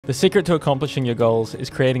The secret to accomplishing your goals is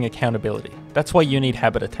creating accountability. That's why you need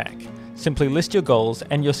Habit Attack. Simply list your goals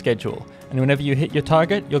and your schedule, and whenever you hit your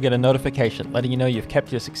target, you'll get a notification letting you know you've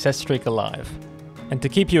kept your success streak alive. And to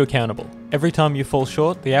keep you accountable, every time you fall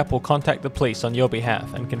short, the app will contact the police on your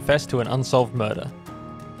behalf and confess to an unsolved murder.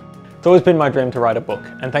 It's always been my dream to write a book,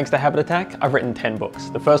 and thanks to Habit Attack, I've written 10 books.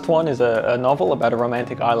 The first one is a novel about a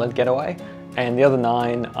romantic island getaway, and the other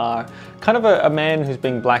 9 are kind of a man who's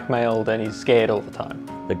being blackmailed and he's scared all the time.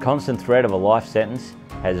 The constant threat of a life sentence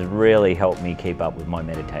has really helped me keep up with my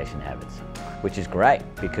meditation habits, which is great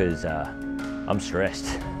because I'm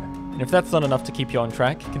stressed. And if that's not enough to keep you on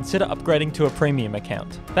track, consider upgrading to a premium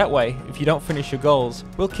account. That way, if you don't finish your goals,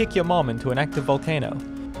 we'll kick your mom into an active volcano.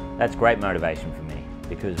 That's great motivation for me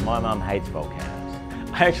because my mum hates volcanoes.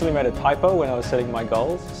 I actually made a typo when I was setting my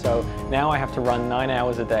goals, so now I have to run 9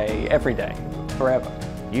 hours a day, every day, forever.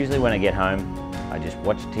 Usually when I get home, I just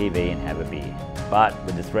watch TV and have a beer. But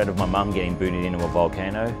with the threat of my mum getting booted into a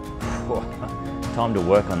volcano, time to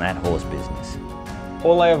work on that horse business.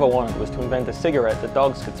 All I ever wanted was to invent a cigarette that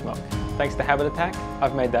dogs could smoke. Thanks to Habit Attack,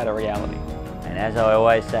 I've made that a reality. And as I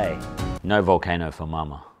always say, no volcano for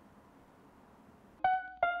mama.